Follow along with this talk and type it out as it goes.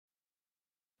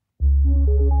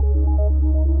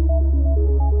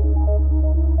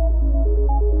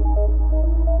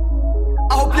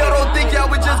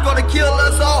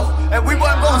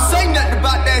don't say nothing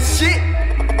about that shit.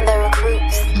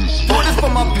 Do this for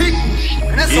my people,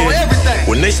 and that's on everything.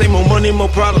 When they say more money, more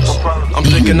problems, I'm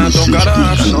thinking I don't got an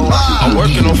option. I'm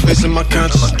working on facing my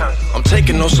conscience. I'm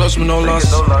taking no such with no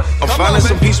losses. I'm finding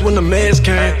some peace when the meds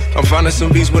came. I'm finding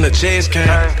some peace when the chairs came.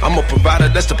 I'm a provider,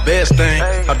 that's the best thing.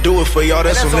 I do it for y'all,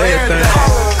 that's on everything.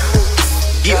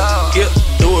 Yeah,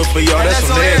 do it for y'all, that's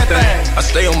on everything. I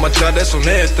stay on my job, that's on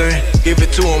everything. Give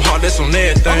it to them hard, that's on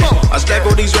everything. I stack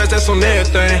all these rats, that's on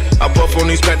everything. I puff on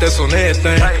these packs, that's on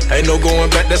everything. Ain't no going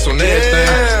back, that's on everything.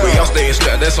 We all staying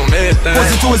strapped, that's on everything.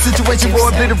 Forced into a situation for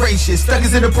obliteration. Stuck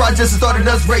us in the projects and started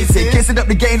us racing. Kissing up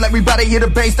the game like we bout to hit a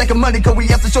base. Stacking money cause we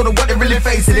have to show them what they really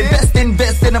facing.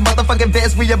 Invest in a motherfucking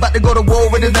vest. We about to go to war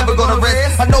when it's never gonna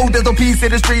rest. I know there's no peace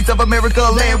in the streets of America,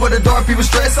 land where the dark people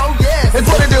stress. Oh yeah, it's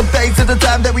one of them things at the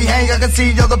time that we hang. I can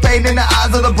see all the pain in the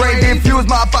eyes of the brain. They infuse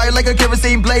my fire like a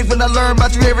kerosene blaze. When I learn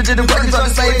about you, average in the work, trying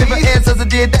to say if my ancestors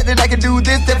did that, then I can do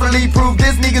this. Definitely prove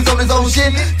this. Niggas on his own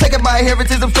shit. Taking my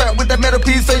heritage, I'm strapped with that metal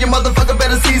piece, so your motherfucker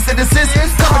better cease and desist.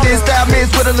 Coming in style mix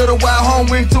with a little wild home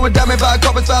wing to a diamond by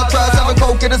carpet style. Tries have a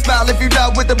coke and a smile. If you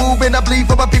not with the movement, I bleed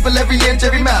for my people every inch,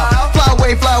 every mile.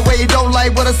 Fly away, you don't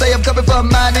like what I say. I'm coming for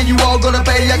mine, and you all gonna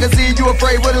pay. I can see you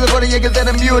afraid. What is the niggas that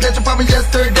I'm mule that you promised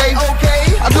yesterday?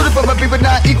 Okay, I do it for my people,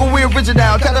 not equal, we original.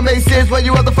 Kinda makes sense when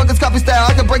you motherfuckers copy style.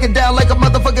 I can break it down like a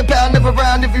motherfucking pound, never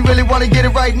round if you really wanna get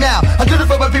it right now. I do it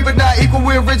for my people, not equal,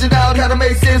 we original. Kinda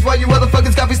makes sense when you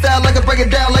motherfuckers copy style. I can break it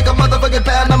down like a motherfucking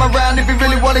pound. I'm around if you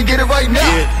really wanna get it right now.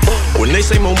 Yeah. When they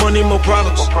say more money, more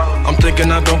problems, I'm thinking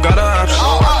I don't got an option.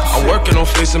 I'm working on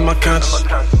facing my conscience.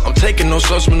 I'm taking no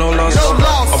such with no losses.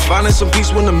 I'm finding some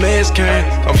peace when the meds came.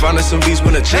 I'm finding some peace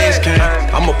when the chairs came.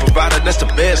 I'm a provider, that's the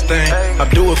best thing. I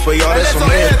do it for y'all, that's on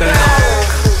everything.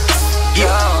 Yeah,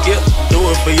 do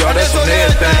it for y'all, that's on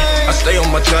everything. I stay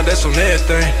on my job, that's on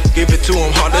everything. Give it to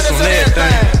them hard, that's on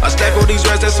everything. I stack all these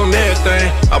rats, that's on everything.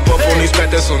 I puff on these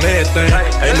packs, that's on everything.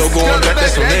 Ain't no going back,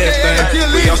 that's on everything.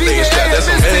 We all staying strapped,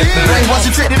 that's on everything.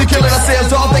 Brainwashing trick, they killing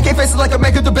ourselves off. They can't face it like I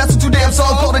make it the best of too damn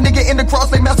soft. Call a nigga in the cross,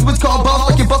 they master what's called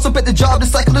boss. Like you bust up at the job, the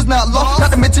cycle is not long.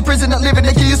 Not to mention prison, not living,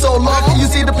 they kill you so long. Can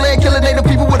you see the plan, killing ain't the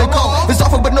people with a call. It's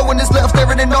awful, but no one is left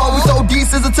staring and all. We so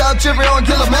decent, the time children on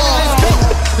kill 'em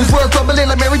all. This world crumbling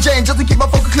like Mary Jane, just to keep my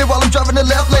focus clear while I'm driving the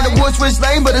left lane. The wood switch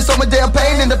lane, but it's so much damn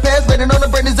pain in the past. Waiting on the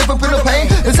brain is if I feel the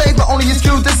pain. It's ain't my only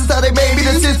excuse, this is how they made me.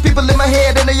 There's 6 people in my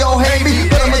head and they all hate me.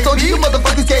 But I'm a soldier, you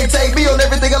motherfuckers can't take me. On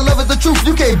everything I love is the truth,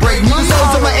 you can't break me. The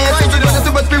souls of my ancestors running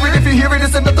through my spirit. If you hear it,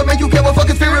 it's enough to make you care. My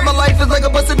fucking spirit, my life is like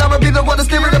a bus and I'ma be the one to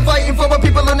steer it. I'm fighting for my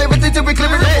people on everything till we clear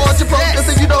it. Watch your focus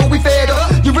and you know we fed up.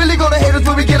 You really gonna hate us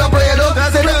when we get our bread up.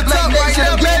 Set up like nation,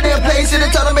 I'm getting damn patient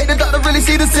and trying to make the doctor really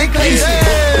see the sick patient.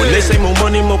 When they say more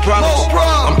money, more problems,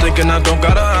 I'm thinking I don't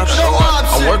got an option.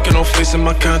 I'm working on facing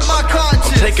my conscience.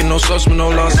 I'm taking no such with no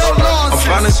losses. I'm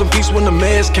finding some peace when the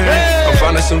meds came. I'm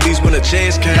finding some peace when the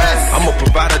chairs came. I'm a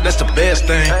provider, that's the best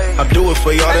thing. I do it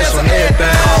for y'all, that's on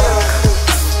everything.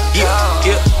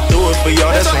 Yeah, do it for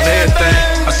y'all, that's on everything.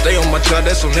 I stay on my job,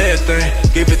 that's on everything.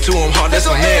 Give it to them hard, that's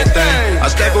on everything. I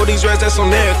stack all these rats, that's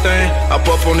on everything. I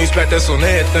puff on these packs, that's on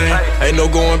everything. Ain't no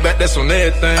going back, that's on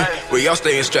everything. We all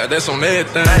staying strapped, that's on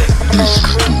everything.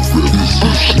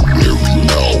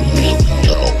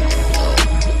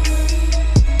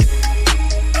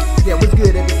 Yeah, what's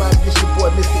good, everybody? This your boy,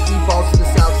 Mr. E-Boss of the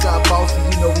Southside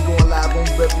Bosses. You know we going live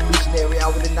on Revolutionary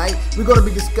Hour tonight. We're going to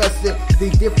be discussing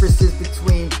the differences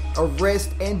between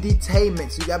arrest and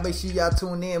detainment. So y'all make sure y'all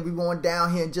tune in. We going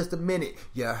down here in just a minute.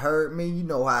 You heard me? You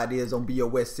know how it is on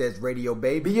B.O.S.S Radio,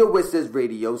 baby. B.O.S.S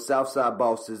Radio, Southside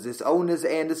Bosses, its owners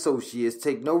and associates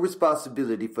take no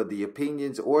responsibility for the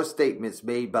opinions or statements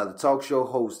made by the talk show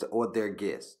host or their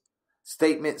guests.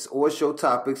 Statements or show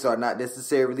topics are not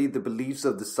necessarily the beliefs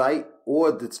of the site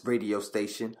or the radio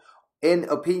station, and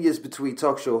opinions between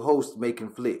talk show hosts may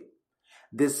conflict.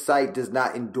 This site does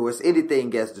not endorse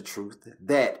anything as the truth.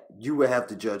 That you will have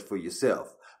to judge for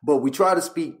yourself. But we try to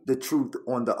speak the truth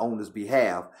on the owner's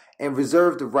behalf and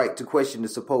reserve the right to question the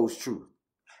supposed truth.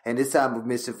 In this time of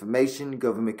misinformation,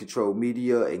 government-controlled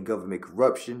media, and government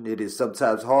corruption, it is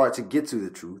sometimes hard to get to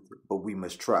the truth, but we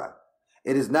must try.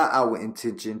 It is not our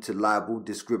intention to libel,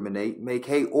 discriminate, make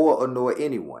hate, or annoy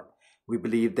anyone. We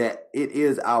believe that it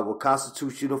is our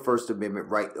constitutional First Amendment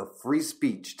right of free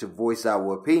speech to voice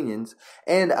our opinions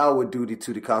and our duty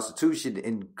to the Constitution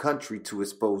and country to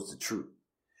expose the truth.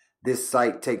 This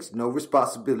site takes no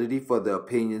responsibility for the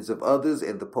opinions of others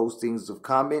and the postings of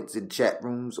comments in chat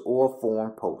rooms or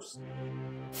forum posts.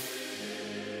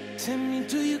 Tell me,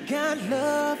 do you got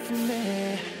love for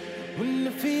me? When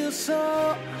it feels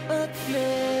so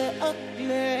ugly,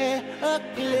 ugly,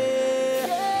 ugly.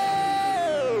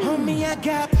 Homie, I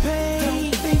got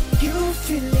pain.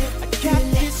 feel it. I got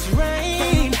this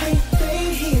rain.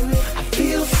 They hear it. I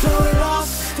feel so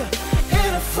lost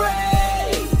and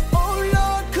afraid. Oh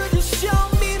Lord, could you show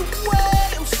me the way?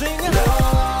 I'm singing.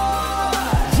 Lord,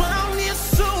 round here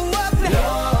so ugly.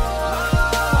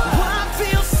 Lord, why I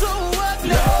feel so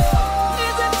ugly. Lord,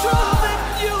 is it true that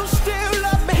you still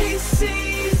love me? He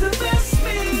sees the best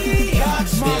me. God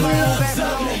still loves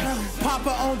ugly.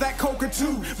 Papa on that coca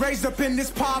too. Raised up in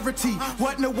this poverty.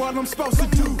 What in the world I'm supposed to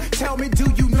do? Tell me,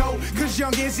 do you know? Cause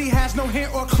young Izzy has no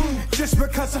hint or clue. Just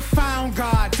because I found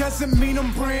God doesn't mean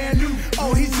I'm brand new.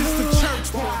 Oh, he's just a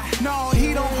church boy. No,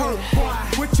 he don't hurt,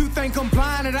 boy. What you think I'm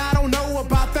blind and I don't know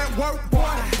about that work,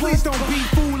 boy? Please don't be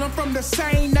fooled. I'm from the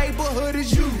same neighborhood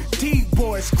as you. Deep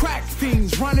boys, crack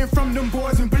fiends, running from them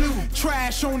boys in blue.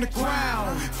 Trash on the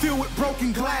ground, filled with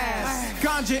broken glass.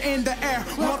 Ganja in the air.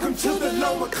 Welcome to the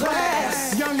lower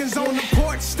class. Youngins on the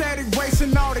porch, steady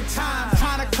wasting all the time.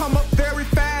 Trying to come up very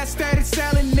fast, steady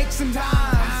selling nicks and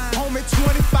dimes. Home at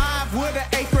 25 with an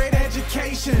 8th grade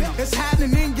education. It's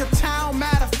happening in your town,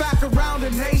 matter of fact, around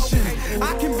the nation.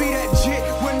 I can be that jit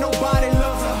when nobody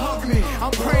loves to hug me.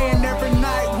 I'm praying every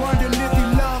night, wondering if he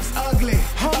loves ugly.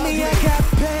 Homie, I got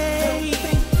pain.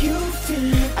 You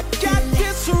feel it. I got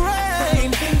this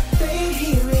rain. They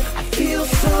hear it. I feel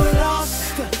so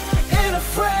lost and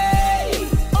afraid.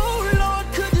 Oh Lord,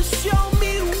 could you show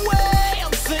me the way?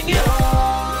 I'm singing.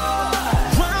 Lord,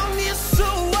 round here so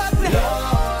ugly.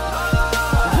 Lord,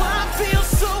 why I feel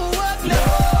so ugly.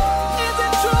 Lord, is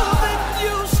it true that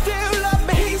you still love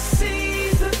me? He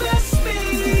sees the best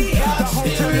me. God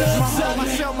still loves I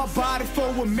ugly. sell my body for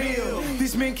a meal.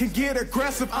 These men can get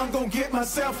aggressive, I'm gon' get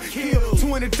myself killed.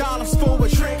 $20 for a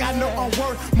trick, I know I'm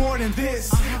worth more than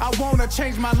this. I wanna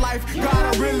change my life,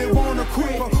 God, I really wanna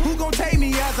quit. But who gon' take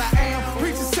me as I am?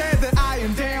 Preacher said that I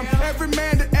am damn. Every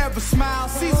man that ever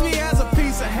smiles sees me as a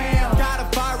piece of ham. Got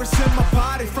a virus in my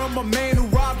body from a man who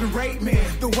robbed and raped me.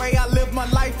 The way I live my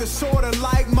life is sorta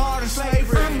like modern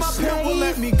slavery. If my pimp will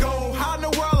let me go, how in the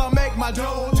world I'll make my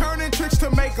dough? Turning tricks to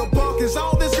make a buck is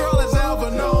all this girl has ever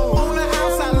known. On the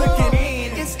outside looking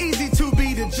in, it's easy to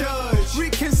be the judge.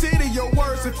 Reconsider your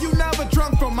words if you never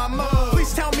drunk from my mug.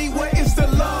 Please tell me what is the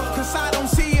love, cause I don't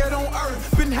see it on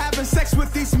earth. Been having sex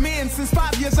with these men since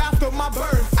 5 years after my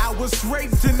birth. I was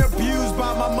raped and abused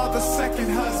by my mother's second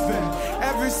husband.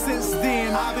 Ever since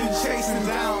then, I've been chasing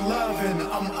down love and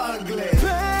I'm ugly.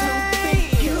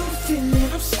 Babe, you feel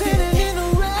it. I'm standing in the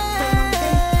rain.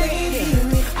 They hear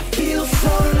it. I feel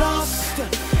so lost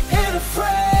and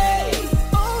afraid.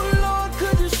 Oh Lord,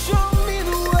 could you show me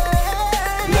the way?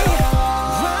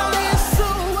 Round here so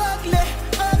ugly,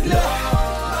 ugly.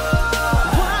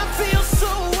 Why I feel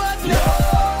so ugly?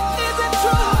 Is it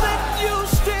true that you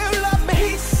still love me?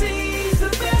 He sees the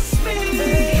best me.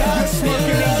 God still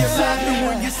Looking in your loves life ugly.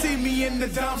 when you see me in the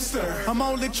dumpster. I'm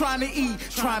only trying to eat,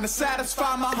 trying to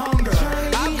satisfy my hunger.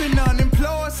 I've been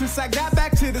unemployed since I got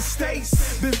back to the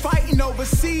States. Been fighting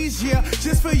overseas, yeah,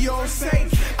 just for your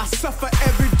sake. I suffer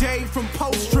every day from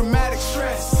post-traumatic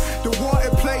stress. The war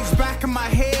it plays back in my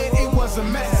head, it was a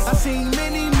mess. I seen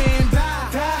many men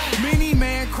die, many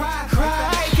men cry. With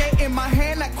the AK in my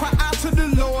hand, I cry out to the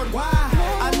Lord, why?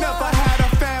 I never had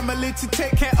a family to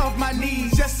take care of my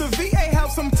needs. Just the VA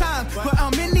helps sometimes, but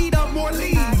I'm in need of more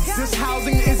leads. This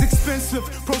housing is expensive,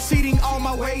 proceeding all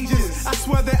my wages. I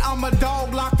swear that I'm a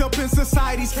dog locked up in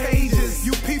society's cages.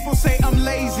 You people say I'm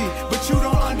lazy, but you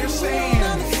don't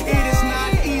understand. It is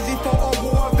not easy for a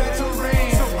war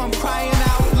veteran. So I'm crying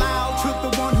out loud to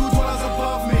the one who dwells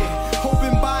above me,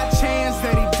 hoping by chance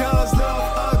that he does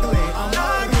love ugly. I'm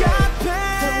ugly. I got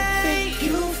pain.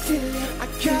 You feel it. I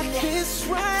got this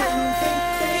rain.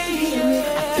 They hear it.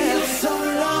 I feel so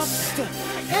lost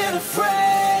and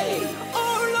afraid.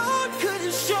 Oh Lord, could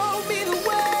you show me the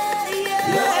way?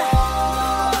 Yeah.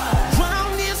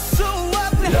 Round here so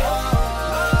ugly.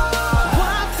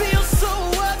 Why I feel so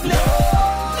ugly?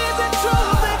 Is it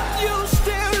true that you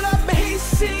still love me? He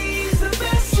sees the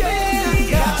best. Yeah.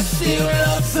 God still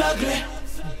loves ugly.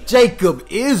 Jacob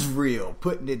Israel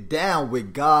putting it down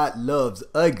with God Loves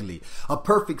Ugly. A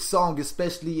perfect song,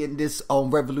 especially in this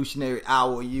revolutionary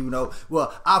hour, you know.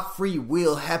 Well, our free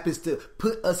will happens to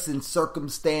put us in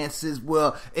circumstances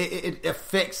where it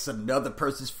affects another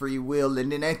person's free will,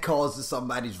 and then that causes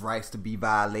somebody's rights to be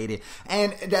violated.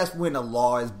 And that's when a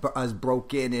law is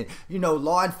broken, and, you know,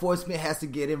 law enforcement has to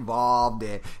get involved,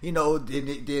 and, you know,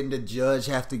 then the judge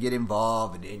has to get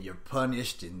involved, and then you're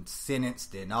punished and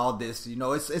sentenced and all this. You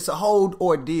know, it's it's a whole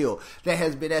ordeal that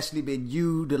has been actually been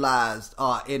utilized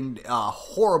in a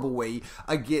horrible way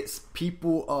against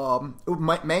people,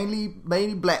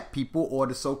 mainly black people or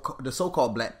the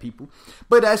so-called black people,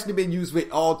 but actually been used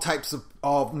with all types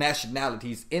of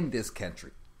nationalities in this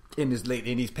country in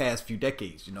these past few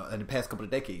decades, in the past couple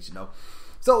of decades,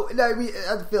 So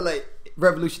I feel like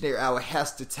Revolutionary Hour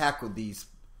has to tackle these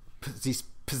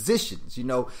positions,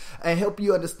 and help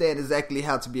you understand exactly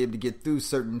how to be able to get through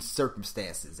certain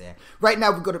circumstances. And right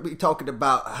now we're going to be talking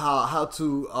about how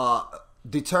to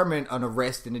determine an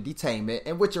arrest and a detainment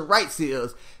and what your rights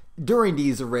is during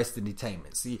these arrests and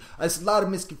detainments. See, there's a lot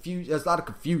of confusion, a lot of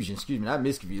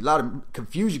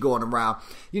confusion going around.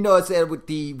 It said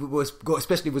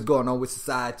especially what's going on with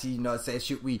society. It said,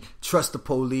 should we trust the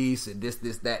police and this,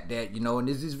 that, and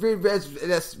this is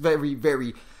that's very,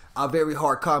 very a very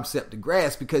hard concept to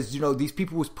grasp, because these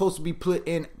people were supposed to be put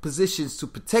in positions to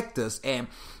protect us, and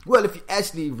well, if you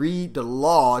actually read the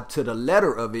law to the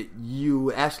letter of it,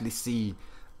 you actually see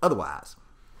otherwise.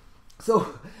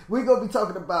 So we're gonna be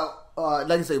talking about,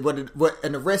 like I say, what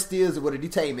an arrest is and what a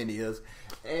detainment is,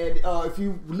 and if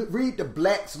you read the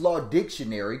Black's Law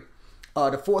Dictionary,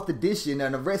 the 4th edition,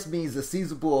 an arrest means a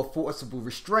seizable or forcible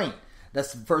restraint.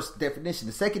 That's the first definition.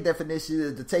 The second definition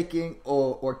is the taking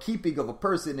or keeping of a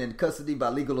person in custody by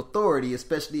legal authority,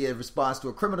 especially in response to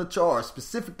a criminal charge,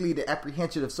 specifically the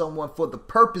apprehension of someone for the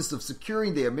purpose of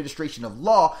securing the administration of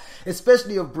law,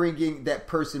 especially of bringing that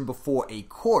person before a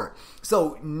court.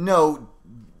 So, no,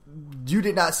 you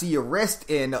did not see arrest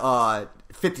in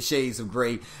 50 Shades of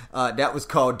Grey. That was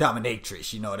called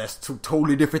dominatrix. That's two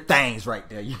totally different things right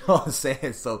there. You know what I'm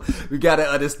saying? So we got to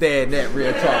understand that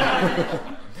real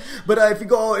talk. But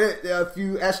if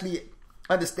you actually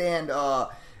understand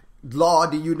law,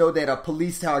 do you know that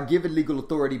police are given legal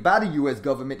authority by the U.S.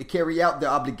 government to carry out their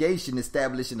obligation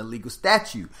established in a legal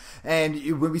statute? And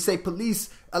when we say police,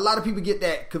 a lot of people get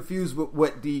that confused with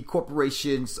what the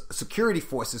corporation's security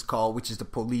force is called, which is the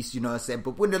police, you know what I'm saying?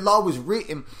 But when the law was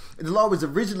written, the law was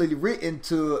originally written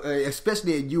to,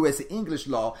 especially in U.S. English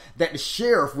law, that the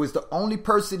sheriff was the only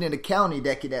person in the county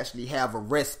that could actually have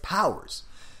arrest powers.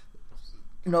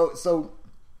 So,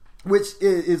 which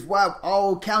is why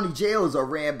all county jails are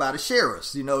ran by the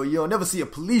sheriffs. You'll never see a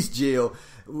police jail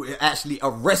actually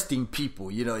arresting people.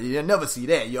 You'll never see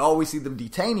that. You always see them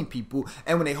detaining people,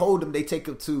 and when they hold them, they take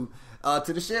them to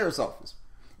the sheriff's office.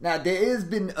 Now, there has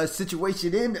been a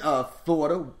situation in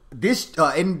Florida,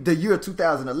 in the year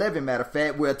 2011, matter of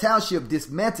fact, where a township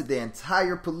dismantled their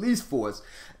entire police force,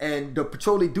 and the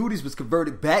patrolling duties was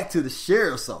converted back to the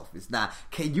sheriff's office. Now,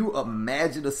 can you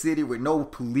imagine a city with no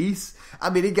police? I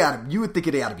mean, you would think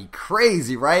they gotta be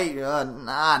crazy, right?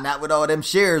 Nah, not with all them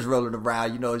sheriffs rolling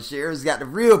around. Sheriffs got the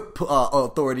real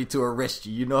authority to arrest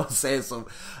you. You know what I'm saying? So,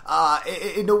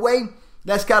 in a way,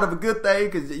 that's kind of a good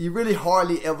thing, because you really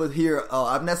hardly ever hear,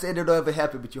 I'm not saying it'll ever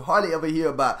happen, but you hardly ever hear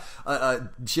about a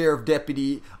sheriff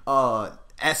deputy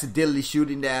accidentally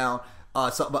shooting down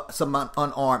some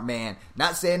unarmed man.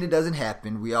 Not saying it doesn't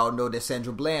happen. We all know that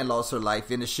Sandra Bland lost her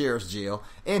life in the sheriff's jail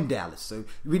in Dallas. So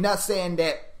we're not saying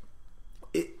that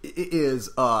it is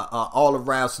all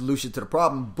around solution to the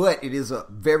problem, but it is a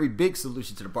very big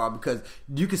solution to the problem, because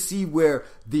you can see where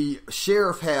the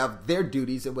sheriff have their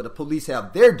duties and where the police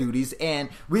have their duties, and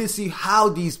we'll see how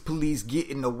these police get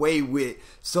in the way with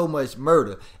so much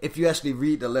murder if you actually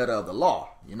read the letter of the law.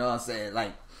 You know what I'm saying?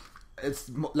 It's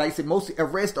like I said, most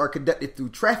arrests are conducted through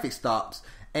traffic stops,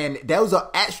 and those are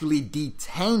actually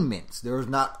detainments.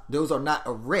 Those are not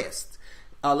arrests.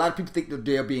 A lot of people think that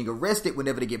they're being arrested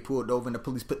whenever they get pulled over and the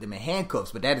police put them in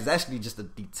handcuffs, but that is actually just a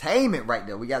detainment right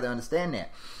there. We got to understand that.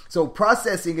 So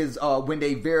processing is when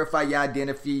they verify your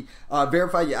identity,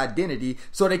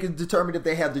 so they can determine if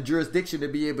they have the jurisdiction to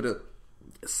be able to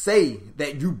say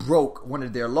that you broke one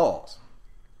of their laws.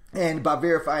 And by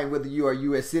verifying whether you are a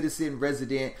U.S. citizen,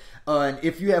 resident, and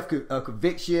if you have a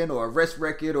conviction or arrest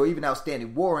record or even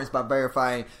outstanding warrants, by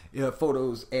verifying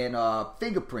photos and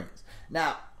fingerprints.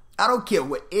 Now, I don't care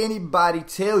what anybody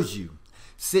tells you.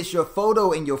 Since your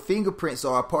photo and your fingerprints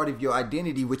are a part of your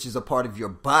identity, which is a part of your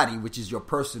body, which is your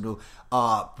personal,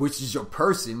 which is your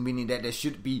person, meaning that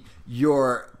should be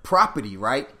your property,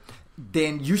 right?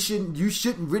 Then you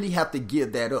shouldn't really have to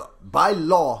give that up. By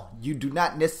law, you do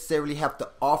not necessarily have to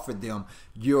offer them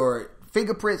your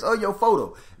fingerprints or your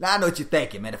photo. Now I know what you're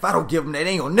thinking, man. If I don't give them that,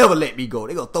 they ain't gonna never let me go.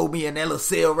 They gonna throw me in that little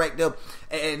cell right there,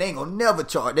 and they ain't gonna never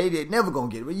charge. They never gonna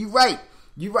get it. But you're right.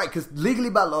 You're right, because legally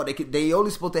by law, they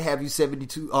only supposed to have you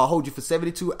hold you for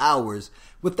 72 hours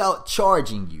without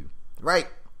charging you, right?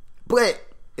 But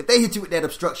if they hit you with that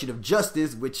obstruction of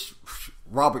justice, which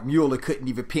Robert Mueller couldn't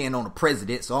even pin on the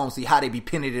president, so I don't see how they be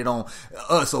pinning it on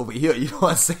us over here. You know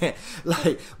what I'm saying?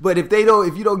 Like, but if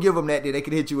you don't give them that, then they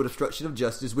can hit you with obstruction of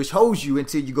justice, which holds you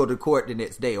until you go to court the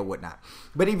next day or whatnot.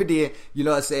 But even then, you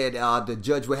know what I said, the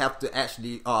judge will have to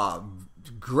actually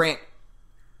grant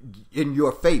in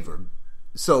your favor.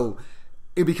 So,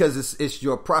 because it's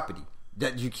your property.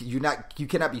 That you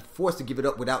cannot be forced to give it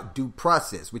up without due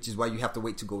process, which is why you have to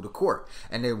wait to go to court,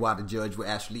 and then why the judge will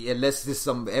actually, unless there's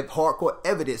some hardcore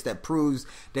evidence that proves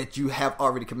that you have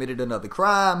already committed another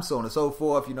crime, so on and so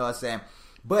forth. You know what I'm saying?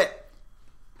 But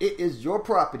it is your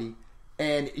property,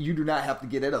 and you do not have to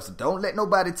get it up. So don't let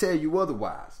nobody tell you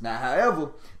otherwise. Now,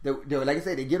 however, like I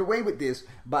said, they get away with this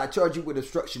by charging you with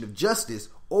obstruction of justice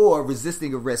or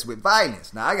resisting arrest with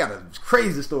violence. Now, I got a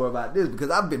crazy story about this because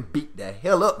I've been beat the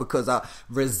hell up because I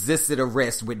resisted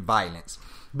arrest with violence.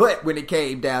 But when it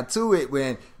came down to it,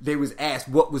 when they was asked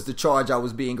what was the charge I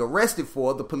was being arrested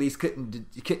for, the police couldn't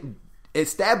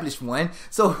establish one.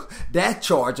 So that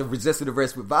charge of resisting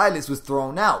arrest with violence was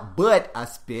thrown out. But I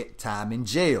spent time in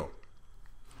jail.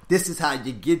 This is how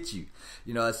you get you.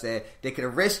 You know what I'm saying? They can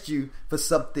arrest you for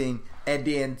something, and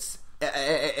then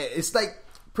it's like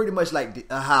pretty much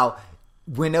like how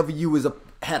whenever you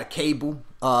had a cable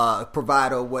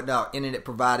provider or whatnot, internet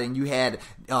provider, and you had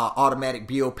automatic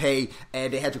bill pay,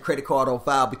 and they had your credit card on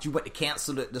file, but you went to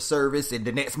cancel the service, and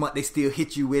the next month they still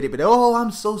hit you with it. But oh,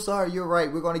 I'm so sorry, you're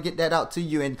right. We're going to get that out to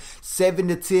you in 7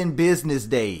 to 10 business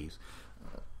days.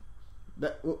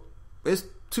 It's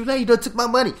too late. You done took my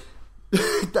money.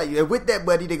 And with that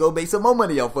money, they gonna make some more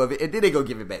money off of it, and then they gonna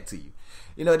give it back to you.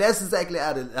 You know, that's exactly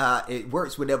how it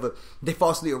works. Whenever they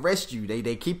falsely arrest you,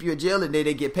 they keep you in jail, and then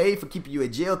they get paid for keeping you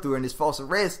in jail through this false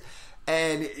arrest.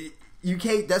 And you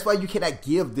can't. That's why you cannot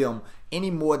give them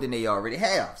any more than they already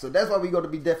have. So that's why we're going to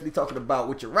be definitely talking about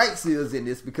what your rights is in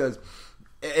this, because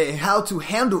how to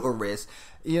handle arrest.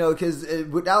 You know, because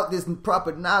without this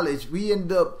proper knowledge, we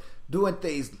end up doing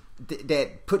things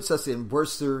that puts us in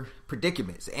worse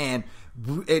predicaments, and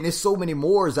there's so many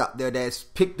mores out there that's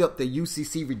picked up the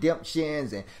UCC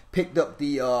redemptions and picked up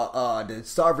the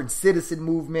sovereign citizen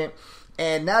movement,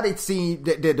 and now they see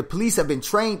that the police have been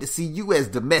trained to see you as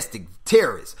domestic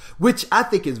terrorists, which I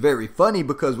think is very funny,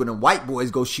 because when the white boys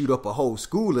go shoot up a whole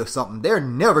school or something, they're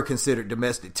never considered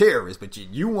domestic terrorists. But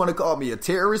you want to call me a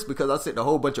terrorist because I sent a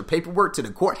whole bunch of paperwork to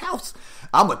the courthouse?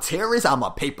 I'm a terrorist? I'm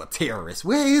a paper terrorist.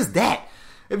 Where is that?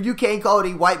 If you can't call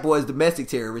these white boys domestic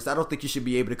terrorists, I don't think you should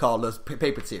be able to call us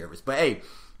paper terrorists. But hey,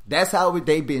 that's how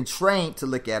they've been trained to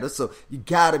look at us. So you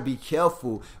got to be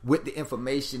careful with the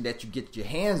information that you get your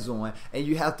hands on, and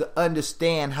you have to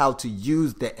understand how to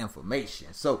use that information.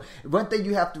 So one thing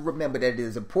you have to remember, that it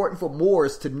is important for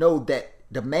Moors to know that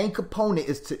the main component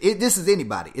is this is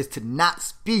anybody, is to not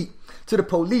speak to the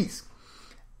police.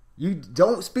 You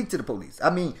don't speak to the police.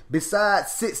 I mean, besides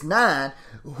 6ix9ine,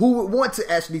 who would want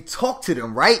to actually talk to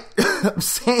them, right? I'm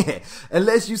saying,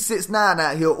 unless you 6ix9ine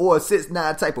out here, or a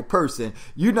 6ix9ine type of person,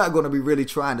 you're not going to be really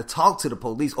trying to talk to the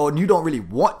police, or you don't really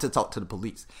want to talk to the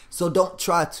police. So don't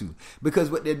try to, because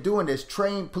what they're doing is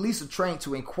police are trained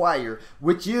to inquire,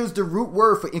 which is the root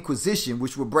word for inquisition,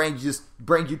 which will bring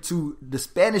you to the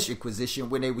Spanish Inquisition,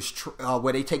 when they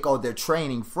where they take all their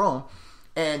training from.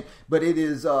 But it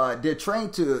is they're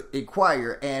trained to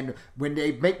inquire, and when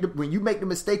you make the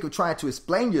mistake of trying to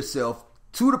explain yourself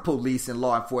to the police and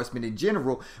law enforcement in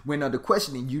general, when under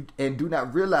questioning you, and do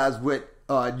not realize what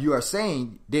you are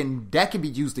saying, then that can be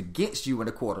used against you in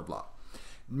a court of law.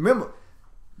 Remember,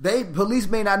 police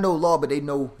may not know law, but they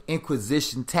know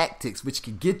inquisition tactics, which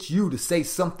can get you to say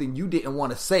something you didn't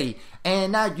want to say,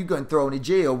 and now you're going to throw in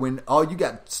jail when all you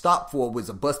got stopped for was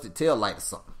a busted tail light or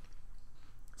something.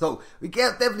 So we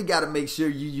definitely got to make sure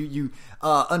you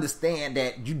understand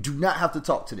that you do not have to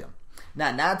talk to them.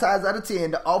 Now, 9 times out of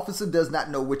 10, the officer does not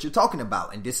know what you're talking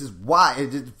about. And this is why,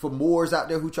 for Moors out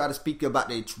there who try to speak about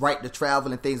their right to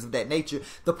travel and things of that nature,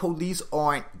 the police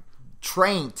aren't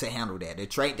trained to handle that. They're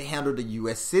trained to handle the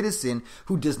U.S. citizen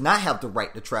who does not have the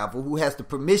right to travel, who has the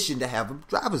permission to have a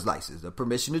driver's license, the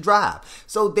permission to drive.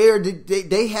 So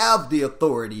they have the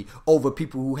authority over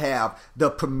people who have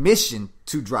the permission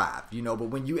to drive, you know. But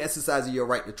when you exercise your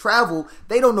right to travel,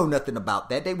 they don't know nothing about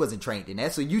that. They wasn't trained in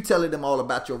that. So you telling them all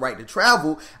about your right to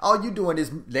travel, all you doing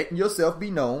is letting yourself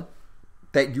be known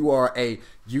that you are a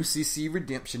UCC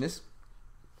redemptionist,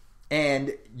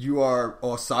 and you are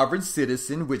a sovereign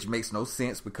citizen, which makes no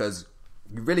sense, because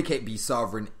you really can't be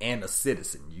sovereign and a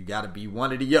citizen. You got to be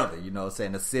one or the other, you know what I'm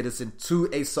saying? A citizen to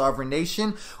a sovereign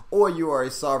nation, or you are a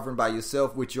sovereign by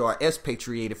yourself, which you are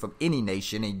expatriated from any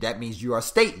nation, and that means you are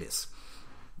stateless.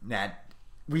 Now,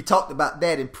 we talked about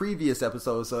that in previous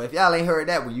episodes. So if y'all ain't heard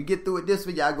that, when you get through it this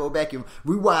one, y'all go back and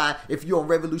rewind. If you're on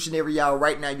Revolutionary Hour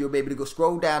right now, you'll be able to go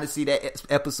scroll down and see that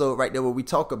episode right there where we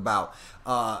talk about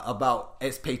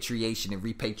expatriation and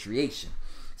repatriation.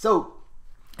 So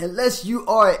unless you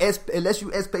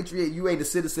expatriate, you ain't a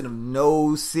citizen of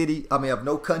no city, of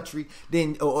no country,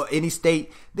 then or any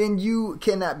state, then you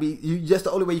cannot be. Just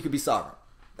the only way you can be sovereign.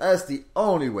 That's the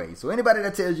only way. So anybody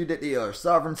that tells you that they are a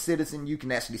sovereign citizen, you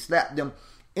can actually slap them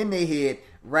in their head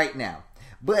right now.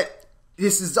 But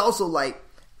this is also like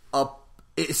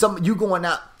you going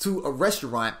out to a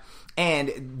restaurant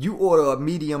and you order a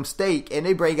medium steak and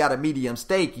they bring out a medium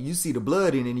steak. You see the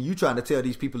blood in it and you trying to tell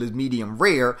these people it's medium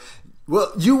rare.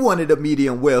 Well, you wanted a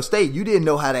medium well steak. You didn't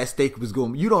know how that steak was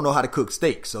going. You don't know how to cook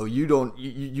steak, so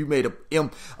you made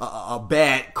a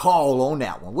bad call on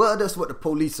that one. Well, that's what the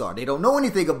police are. They don't know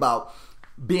anything about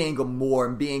being a Moor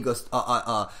and being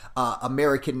a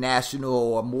American national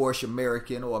or a Moorish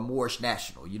American or a Moorish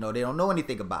national. They don't know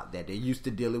anything about that. They're used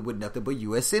to dealing with nothing but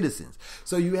U.S. citizens.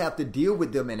 So you have to deal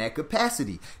with them in that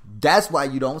capacity. That's why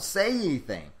you don't say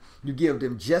anything. You give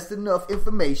them just enough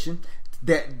information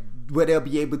where they'll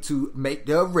be able to make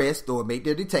their arrest or make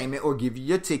their detainment or give you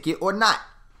your ticket or not.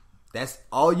 That's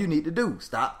all you need to do.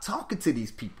 Stop talking to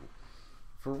these people.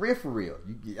 For real.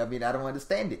 I don't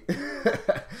understand it.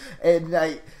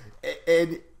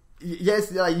 and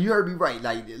yes, like you heard me right.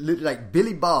 Like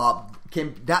Billy Bob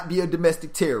can not be a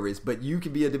domestic terrorist, but you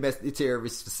can be a domestic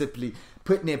terrorist for simply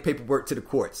putting in paperwork to the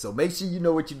court. So make sure you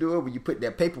know what you're doing when you put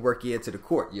that paperwork into the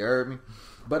court. You heard me?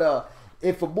 But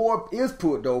if a Moor is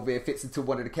pulled over, it fits into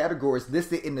one of the categories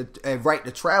listed in the right to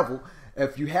travel.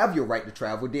 If you have your right to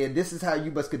travel, then this is how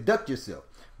you must conduct yourself.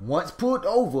 Once pulled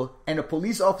over and a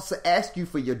police officer asks you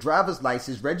for your driver's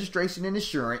license, registration, and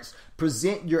insurance,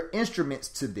 present your instruments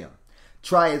to them.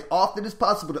 Try as often as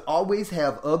possible to always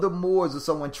have other Moors or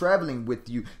someone traveling with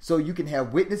you so you can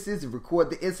have witnesses and record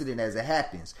the incident as it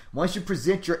happens. Once you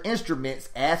present your instruments,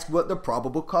 ask what the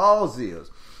probable cause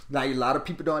is. Now, a lot of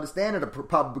people don't understand that the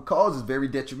probable cause is very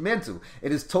detrimental.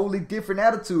 It is totally different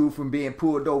attitude from being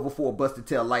pulled over for a busted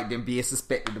tail light than being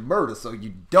suspected of murder. So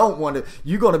you don't want to,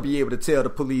 you're going to be able to tell the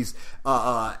police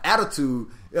attitude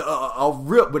off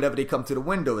rip whenever they come to the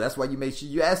window. That's why you make sure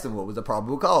you ask them what was the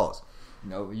probable cause.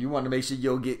 You want to make sure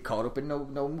you don't get caught up in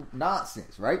no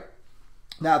nonsense, right?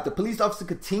 Now, if the police officer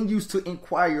continues to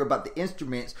inquire about the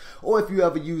instruments, or if you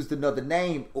ever used another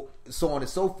name, so on and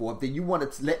so forth, then you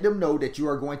want to let them know that you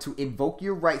are going to invoke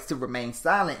your rights to remain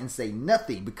silent and say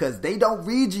nothing, because they don't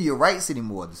read you your rights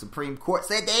anymore. The Supreme Court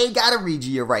said they ain't got to read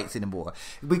you your rights anymore,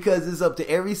 because it's up to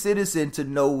every citizen to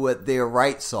know what their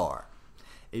rights are.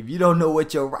 If you don't know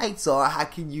what your rights are, how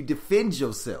can you defend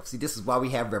yourself? See, this is why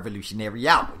we have Revolutionary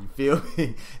Hour. You feel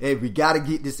me? And we got to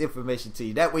get this information to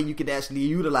you. That way you can actually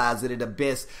utilize it in the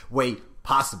best way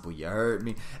possible. You heard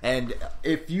me? And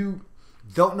if you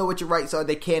don't know what your rights are,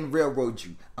 they can railroad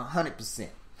you 100%.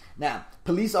 Now,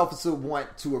 police officers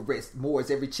want to arrest Moors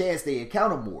every chance they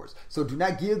encounter Moors. So do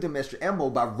not give them extra ammo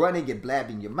by running and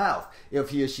blabbing your mouth. If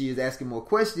he or she is asking more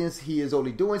questions, he is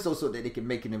only doing so that they can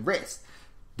make an arrest.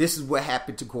 This is what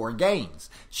happened to Cora Gaines.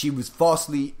 She was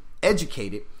falsely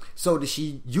educated, so that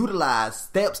she utilized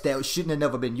steps that shouldn't have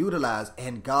never been utilized,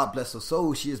 and God bless her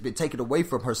soul, she has been taken away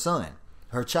from her son,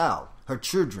 her child, her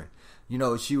children.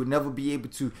 She would never be able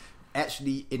to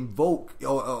actually invoke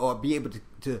or be able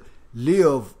to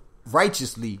live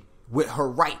righteously with her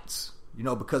rights,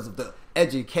 because of the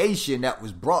education that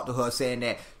was brought to her, saying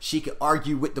that she could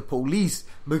argue with the police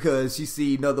because she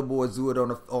see another boy do it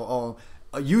on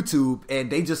YouTube, and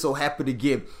they just so happen to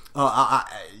give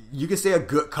you can say a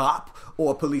good cop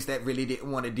or a police that really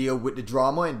didn't want to deal with the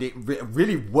drama and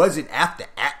really wasn't after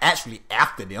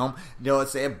them, you know what I'm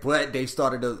saying? But they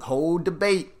started a whole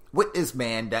debate with this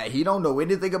man that he don't know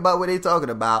anything about what they talking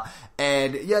about,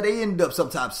 and yeah, they end up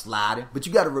sometimes sliding. But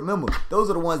you got to remember, those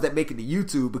are the ones that make it to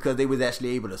YouTube because they was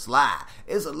actually able to slide.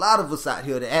 There's a lot of us out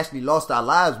here that actually lost our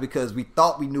lives because we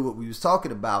thought we knew what we was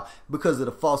talking about because of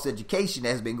the false education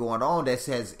that's been going on that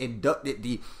has inducted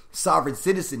the sovereign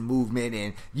citizen movement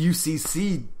and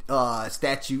UCC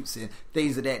statutes and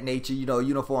things of that nature,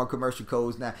 uniform commercial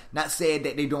codes. Now, not saying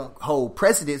that they don't hold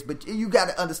precedence, but you got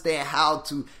to understand how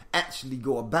to actually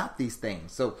go about these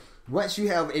things. So once you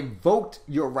have invoked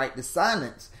your right to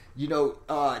silence,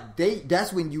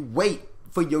 that's when you wait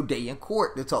for your day in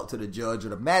court to talk to the judge or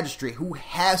the magistrate who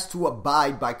has to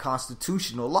abide by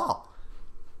constitutional law.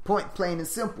 Point plain and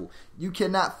simple. You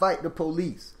cannot fight the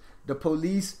police. The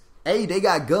police, they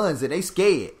got guns and they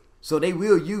scared, so they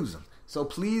will use them. So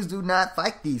please do not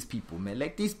fight these people, man.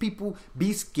 Let these people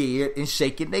be scared and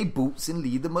shaking their boots and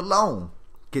leave them alone.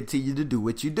 Continue to do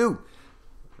what you do.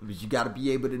 But you got to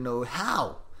be able to know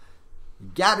how.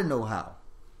 You got to know how.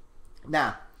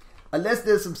 Now, unless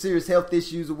there's some serious health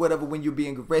issues or whatever when you're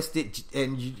being arrested,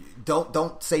 and you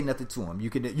don't say nothing to them.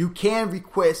 You can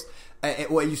request,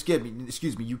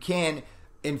 excuse me, you can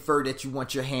infer that you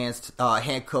want your hands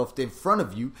handcuffed in front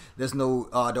of you. There's no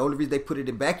the only reason they put it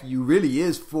in back of you really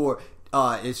is for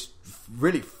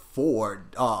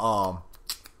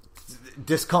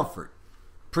discomfort.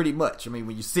 Pretty much. I mean,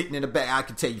 when you're sitting in the back, I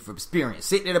can tell you from experience,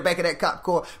 sitting in the back of that cop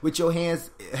car with your hands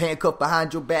handcuffed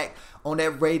behind your back on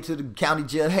that raid to the county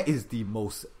jail, that is the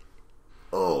most,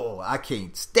 I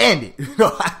can't stand it.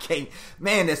 I can't,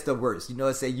 man, that's the worst. You know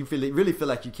what I'm saying? You really feel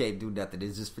like you can't do nothing.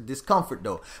 It's just for discomfort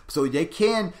though. So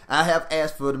I have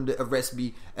asked for them to arrest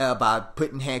me by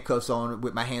putting handcuffs on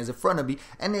with my hands in front of me,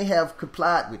 and they have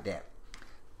complied with that.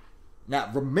 Now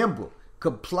remember,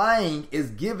 complying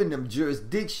is giving them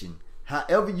jurisdiction.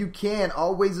 However, you can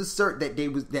always assert that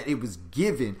it was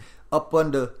given up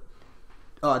under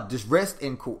duress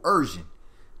and coercion.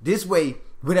 This way,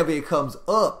 whenever it comes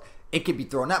up, it can be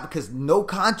thrown out because no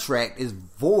contract is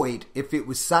void if it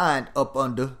was signed up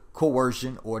under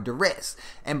coercion or duress.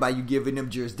 And by you giving them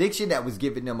jurisdiction, that was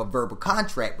giving them a verbal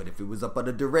contract. But if it was up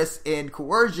under duress and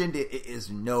coercion, it is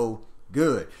no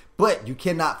good. But you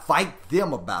cannot fight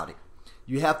them about it.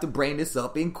 You have to bring this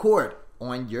up in court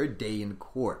on your day in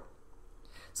court.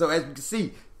 So as you can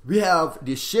see, we have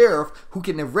the sheriff who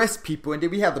can arrest people, and then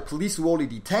we have the police who only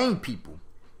detain people.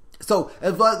 So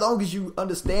as long as you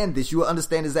understand this, you will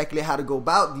understand exactly how to go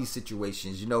about these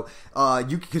situations. You know,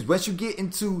 because once you get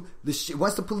into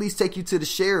once the police take you to the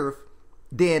sheriff,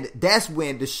 then that's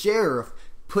when the sheriff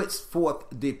puts forth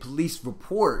the police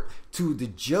report to the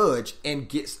judge and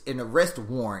gets an arrest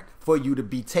warrant for you to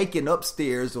be taken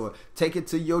upstairs or taken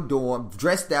to your dorm,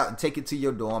 dressed out and taken to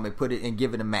your dorm and put it and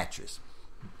given a mattress.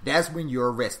 That's when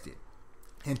you're arrested.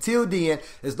 Until then,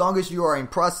 as long as you are in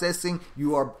processing,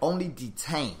 you are only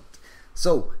detained.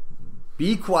 So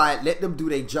be quiet, let them do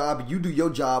their job, and you do your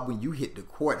job when you hit the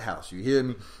courthouse. You hear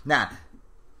me? Now,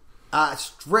 I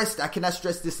cannot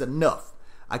stress this enough.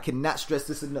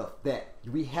 That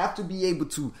we have to be able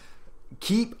to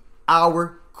keep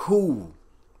our cool.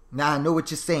 Now I know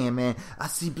what you're saying, man. I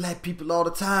see black people all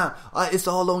the time. It's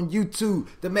all on YouTube.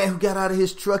 The man who got out of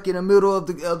his truck in the middle of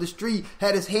the street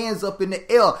had his hands up in the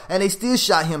air, and they still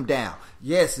shot him down.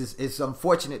 Yes, it's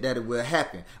unfortunate that it will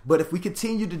happen. But if we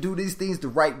continue to do these things the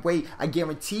right way, I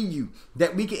guarantee you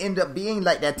that we can end up being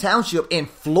like that township in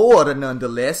Florida,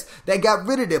 nonetheless, that got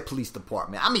rid of their police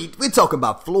department. I mean, we're talking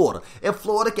about Florida. If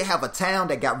Florida can have a town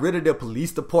that got rid of their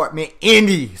police department,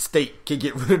 any state can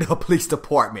get rid of their police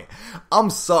department.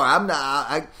 I'm sorry.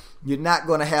 You're not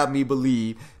going to have me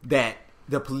believe that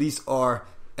the police are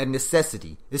a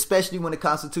necessity, especially when the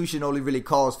Constitution only really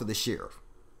calls for the sheriff.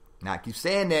 Now, I keep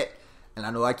saying that, and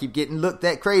I know I keep getting looked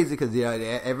at crazy because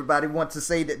everybody wants to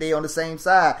say that they're on the same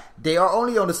side. They are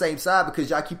only on the same side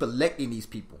because y'all keep electing these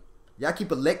people. Y'all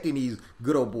keep electing these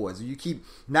good old boys. You keep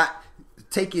not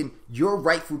taking your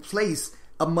rightful place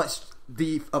amongst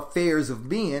the affairs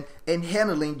of men and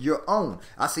handling your own.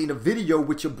 I seen a video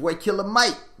with your boy Killer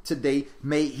Mike today.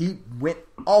 He went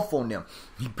off on them.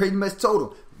 He pretty much told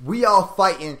them, we all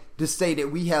fighting to say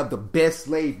that we have the best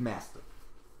slave master.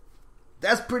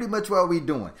 That's pretty much what we're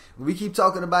doing. We keep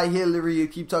talking about Hillary, we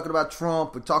keep talking about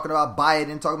Trump, we're talking about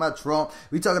Biden, talking about Trump,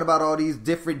 we're talking about all these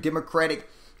different Democrats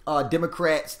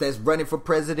that's running for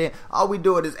president. All we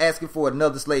doing is asking for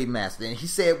another slave master. And he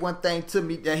said one thing to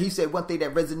me, he said one thing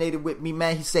that resonated with me,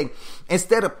 man. He said,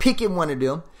 instead of picking one of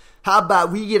them, how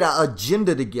about we get our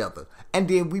agenda together and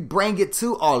then we bring it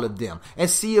to all of them and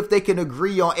see if they can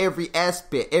agree on every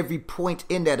aspect, every point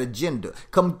in that agenda.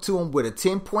 Come to them with a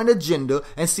 10-point agenda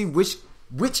and see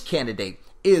which candidate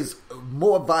is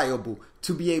more viable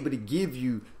to be able to give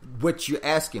you what you're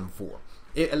asking for.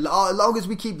 As long as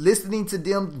we keep listening to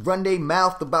them run their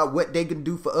mouth about what they can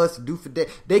do for us, do for them,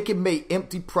 they can make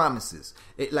empty promises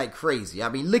like crazy. I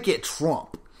mean, look at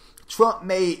Trump. Trump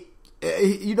made,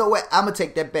 you know what? I'm going to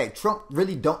take that back. Trump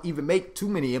really don't even make too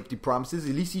many empty promises.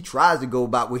 At least he tries to go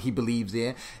about what he believes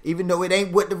in, even though it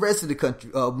ain't what the rest of the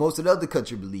country, most of the other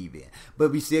country believe in.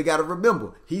 But we still got to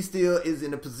remember, he still is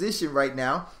in a position right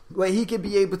now where he can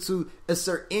be able to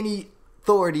assert any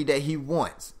authority that he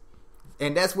wants.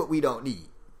 And that's what we don't need.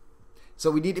 So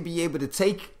we need to be able to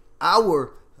take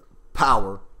our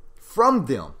power from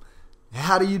them.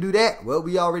 How do you do that? Well,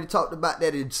 we already talked about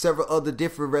that in several other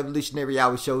different Revolutionary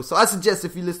Hour shows. So I suggest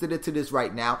if you're listening to this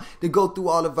right now, to go through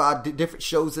all of our different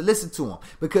shows and listen to them.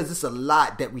 Because it's a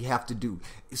lot that we have to do.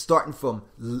 Starting from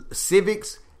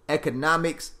civics,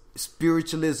 economics,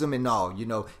 spiritualism, and all. You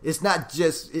know, it's not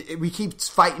just, we keep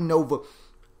fighting over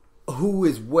who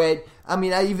is what. I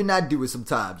mean, I do it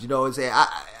sometimes. You know what I'm saying?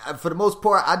 I for the most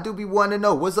part, I do be wanting to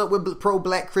know what's up with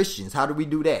pro-black Christians. How do we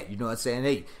do that? You know what I'm saying?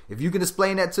 Hey, if you can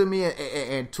explain that to me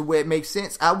and to where it makes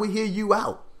sense, I will hear you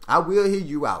out.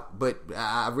 But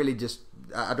I really just,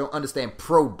 I don't understand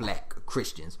pro-black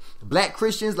Christians. Black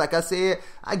Christians, like I said,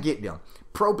 I get them.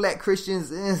 Pro-black Christians,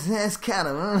 that's kind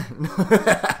of,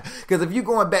 because if you're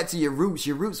going back to your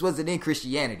roots wasn't in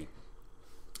Christianity.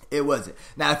 It wasn't.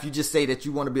 Now, if you just say that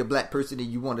you want to be a black person and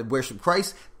you want to worship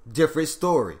Christ, different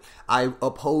story. I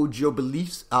uphold your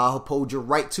beliefs. I uphold your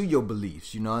right to your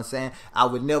beliefs. You know what I'm saying? I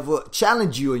would never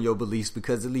challenge you in your beliefs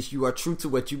because at least you are true to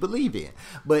what you believe in.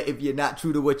 But if you're not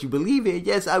true to what you believe in,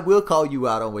 yes, I will call you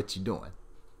out on what you're doing.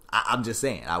 I'm just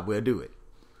saying, I will do it.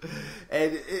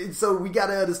 And so we got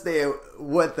to understand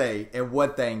one thing and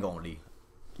one thing only.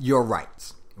 Your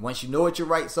rights. Once you know what your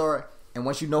rights are and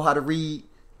once you know how to read,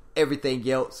 everything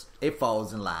else, it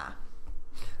falls in line.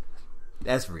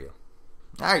 That's real.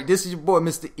 Alright, this is your boy,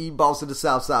 Mr. E, Boss of the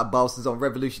Southside Bosses on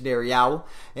Revolutionary Hour.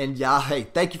 And y'all, hey,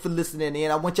 thank you for listening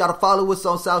in. I want y'all to follow us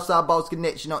on Southside Boss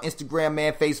Connection on Instagram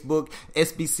and Facebook,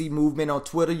 SBC Movement on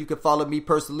Twitter. You can follow me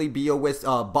personally, B.O.S.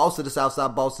 Boss of the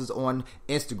Southside Bosses on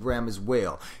Instagram as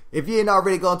well. If you ain't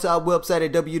already gone to our website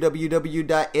at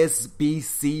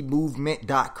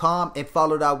www.sbcmovement.com and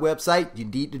followed our website, you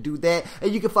need to do that.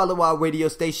 And you can follow our radio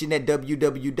station at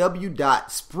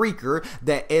www.spreaker,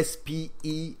 that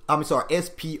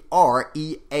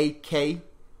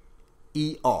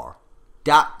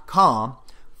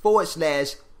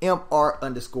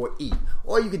SPREAKER.com/MR_E.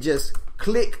 Or you can just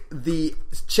click the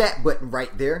chat button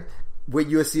right there, where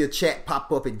you'll see a chat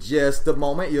pop up in just a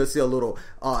moment. You'll see a little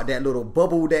that little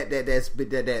bubble that's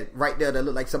right there that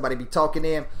look like somebody be talking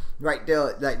in right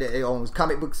there, like that on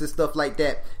comic books and stuff like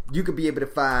that. You could be able to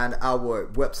find our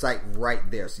website right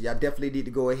there. So y'all definitely need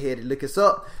to go ahead and look us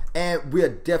up, and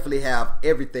we'll definitely have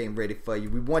everything ready for you.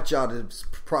 We want y'all to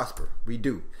prosper. We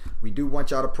do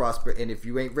want y'all to prosper, and if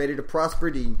you ain't ready to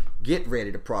prosper, then get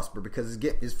ready to prosper, because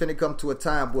it's finna come to a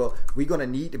time where we're gonna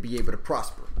need to be able to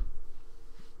prosper.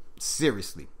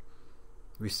 Seriously.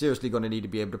 We're seriously going to need to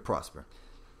be able to prosper.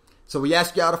 So we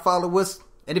ask y'all to follow us.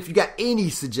 And if you got any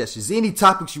suggestions, any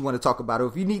topics you want to talk about, or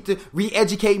if you need to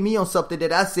re-educate me on something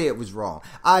that I said was wrong,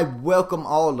 I welcome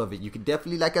all of it. You can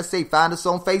definitely, like I say, find us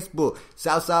on Facebook,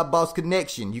 Southside Boss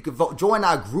Connection. You can join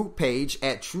our group page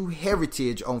at True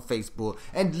Heritage on Facebook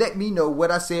and let me know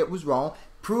what I said was wrong.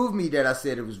 Prove me that I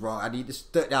said it was wrong. I need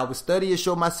to I would study and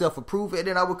show myself approve it, and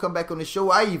then I would come back on the show.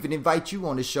 I even invite you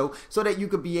on the show so that you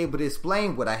could be able to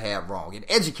explain what I had wrong and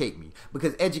educate me,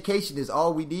 because education is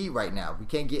all we need right now. We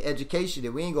can't get education,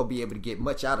 and we ain't gonna be able to get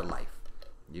much out of life.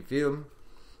 You feel me?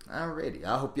 Alrighty.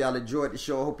 I hope y'all enjoyed the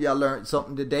show. I hope y'all learned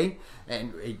something today,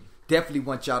 and I definitely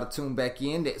want y'all to tune back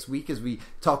in next week as we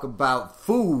talk about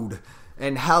food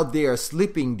and how they are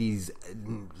slipping these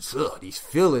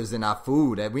fillers in our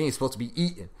food that we ain't supposed to be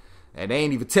eating. And they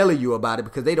ain't even telling you about it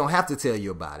because they don't have to tell you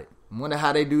about it. I wonder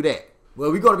how they do that.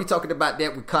 Well, we're going to be talking about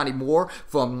that with Connie Moore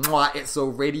from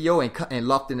XO Radio and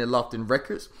Lofton and Lofton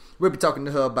Records. We'll be talking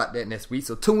to her about that next week.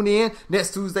 So tune in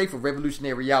next Tuesday for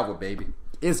Revolutionary Hour, baby.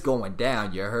 It's going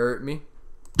down, you heard me?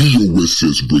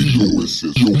 B.O.S.S. Radio.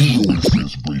 B.O.S.S.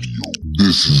 Radio.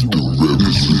 This is the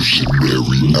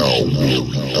Revolutionary Hour.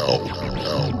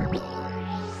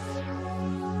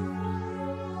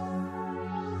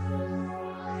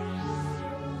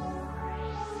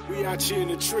 We out here in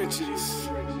the trenches,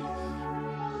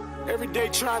 every day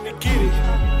trying to get it.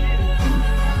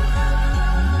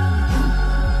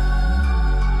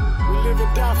 We live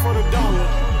and die for the dollar.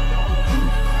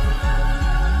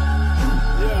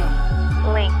 Yeah.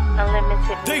 Link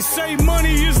Unlimited. They say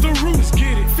money is the root. Let's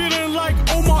get it. Feeling like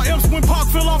Omar Epps when Pac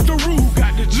fell off the roof.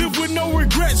 Got to live with no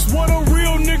regrets. What a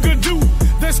real nigga do.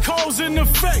 That's cause and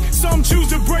effect. Some choose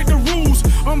to break the rules.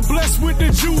 I'm blessed with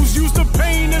the Jews. Use the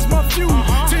pain as my fuel.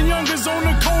 10 youngers on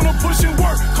the corner pushing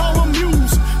work. Call them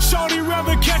muse. Shorty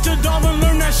rather catch a dollar.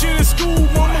 Learn that shit in school.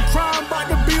 Mama crying about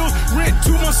the bills. Rent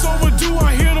 2 months overdue.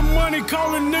 I hear the money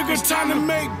calling niggas. Time to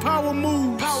make power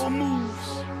moves.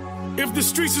 If the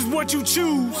streets is what you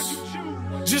choose,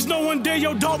 just know one day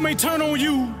your dog may turn on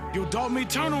you. Your dog may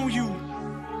turn on you.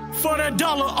 For that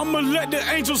dollar, I'ma let the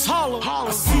angels holler.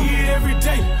 I see it every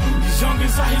day. These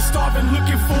youngins out here starving,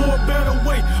 looking for a better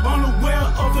way,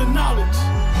 unaware of the knowledge.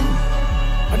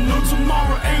 I know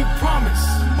tomorrow ain't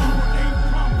promised.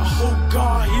 I hope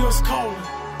God hears calling.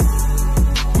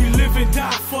 We live and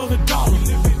die for the dollar.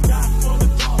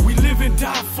 We live and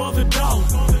die for the dollar.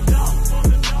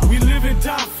 We live and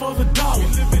die for the dollar.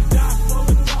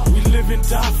 We live and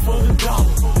die for the dollar.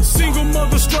 Single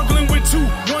mother struggling with 2,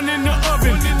 1 in the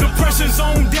oven. The pressure's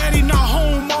on daddy, not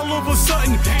home. All of a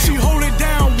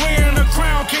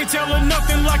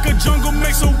nothing like a jungle,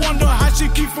 makes her wonder how she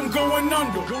keep from going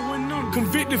under.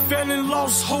 Convicted felon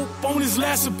lost hope on his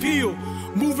last appeal.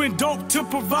 Moving dope to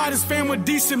provide his fam a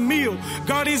decent meal.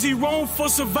 God, is he wrong for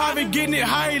surviving, getting it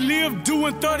how he lived?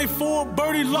 Doing 34,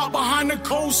 birdie locked behind the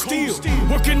cold steel.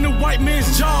 Working the white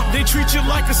man's job, they treat you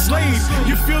like a slave.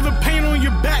 You feel the pain on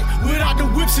your back without the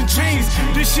whips and chains.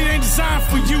 This shit ain't designed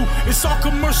for you, it's all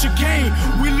commercial gain.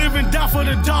 We live and die for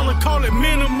the dollar, call it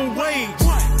minimum wage.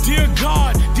 Dear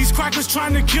God, these crackers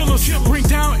trying to kill us. Bring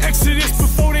down Exodus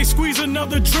before they squeeze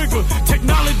another trigger.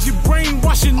 Technology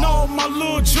brainwashing all my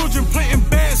little children, planting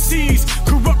bad seeds,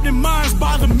 corrupting minds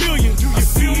by the million. I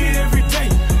see it every day.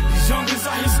 These youngers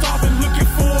out here starving, looking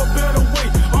for a better way,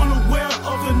 unaware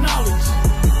of the knowledge.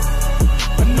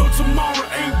 I know tomorrow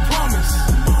ain't promised.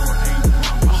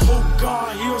 I hope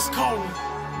God hears calling.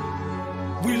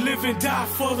 We live and die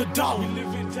for the dollar. We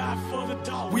live and die for the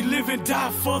dollar. We live and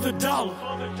die for the dollar.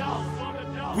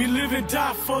 We live and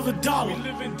die for the dollar. We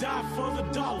live and die for the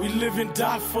dollar. We live and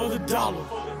die for the dollar.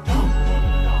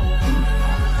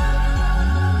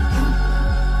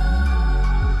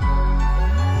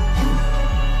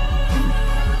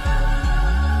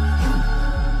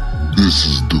 This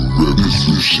is the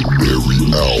revolutionary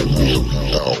album.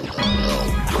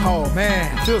 Oh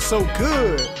man, feels so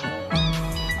good.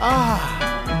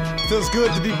 Feels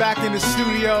good to be back in the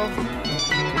studio,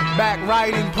 back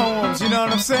writing poems, you know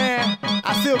what I'm saying?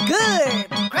 I feel good.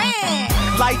 Grand.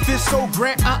 Life is so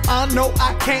grand, no,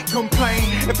 I can't complain.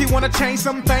 If you wanna change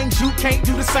some things, you can't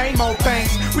do the same old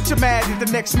things. What you mad at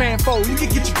the next man for? You can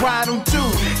get your grind on too.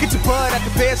 Get your bud at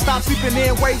the bed, stop sleeping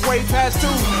in way past 2.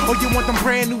 Or you want them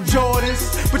brand new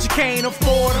Jordans, but you can't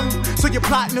afford them. So you're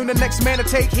plotting on the next man to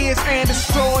take his and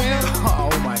destroy him. Oh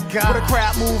my God. What a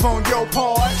crap move on your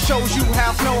part, shows you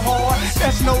have no heart.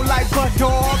 That's no life but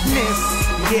darkness.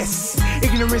 Yes,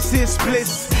 ignorance is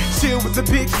bliss. Chill with the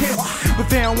big hits, but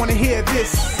they don't wanna hear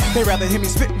this. They rather hear me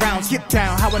spit round, skip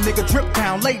down, how a nigga drip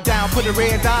down, lay down, put a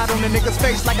red dot on the nigga's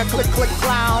face like a click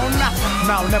clown.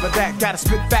 No, never that, gotta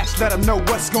spit facts, let them know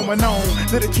what's going on.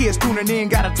 Little kids tuning in,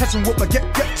 gotta touch them with my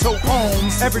ghetto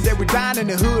poems. Every day we dying in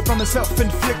the hood from a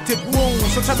self-inflicted wound.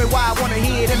 So tell me why I wanna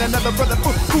hear it in another brother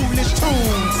foolish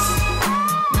tunes.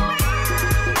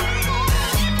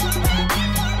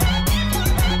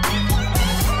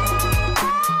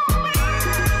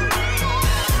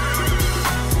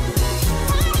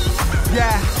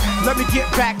 Yeah, let me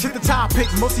get back to the topic.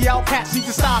 Most of y'all cats need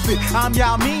to stop it. I'm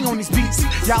y'all mean on these beats.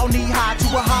 Y'all need high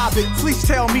to a hobbit. Please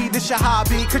tell me this your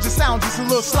hobby, cause your sound just a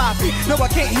little sloppy. No, I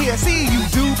can't hear, see you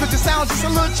do, cause your sound just a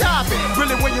little choppy.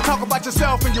 Really, when you talk about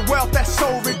yourself and your wealth, that's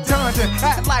so redundant.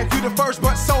 Act like you the first,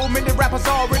 but so many rappers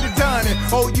already done it.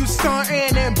 Oh, you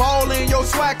stuntin' and ballin', your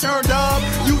swag turned up.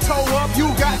 You toe up,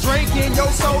 you got drink in your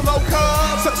solo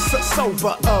cup.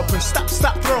 Sober up and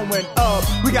stop throwing up.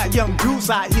 We got young dudes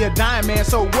out here dying, man,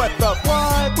 so what the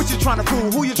what? What you trying to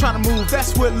prove? Who you trying to move?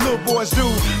 That's what little boys do.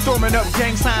 Throwing up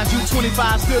gang signs, you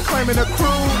 25 still claiming a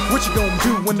crew. What you gonna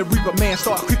do when the Reaper man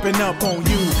start creeping up on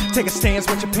you? Take a stance,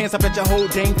 with your pants up at your whole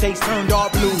dang face turned all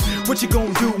blue. What you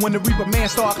gonna do when the Reaper man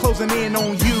start closing in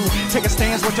on you? Take a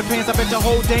stance, with your pants up at your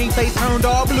whole dang face turned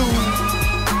all blue.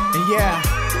 And yeah,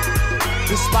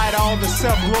 despite all the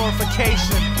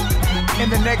self-glorification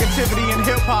and the negativity in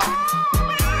hip-hop,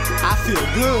 I feel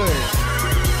good.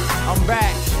 I'm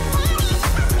back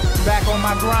on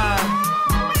my grind.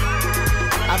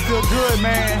 I feel good,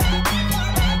 man.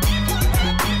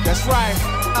 That's right.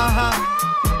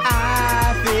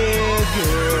 I feel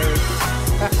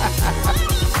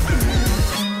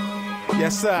good.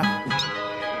 Yes, sir.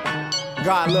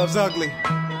 God loves ugly.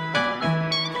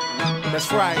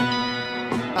 That's right.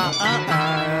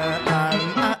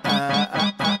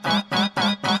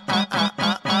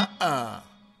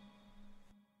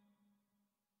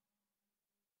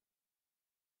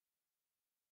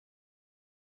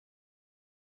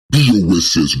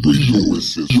 B.O.S.S. Radio.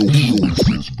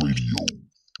 B.O.S.S. Radio.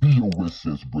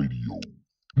 B.O.S.S. Radio.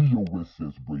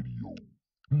 B.O.S.S. Radio.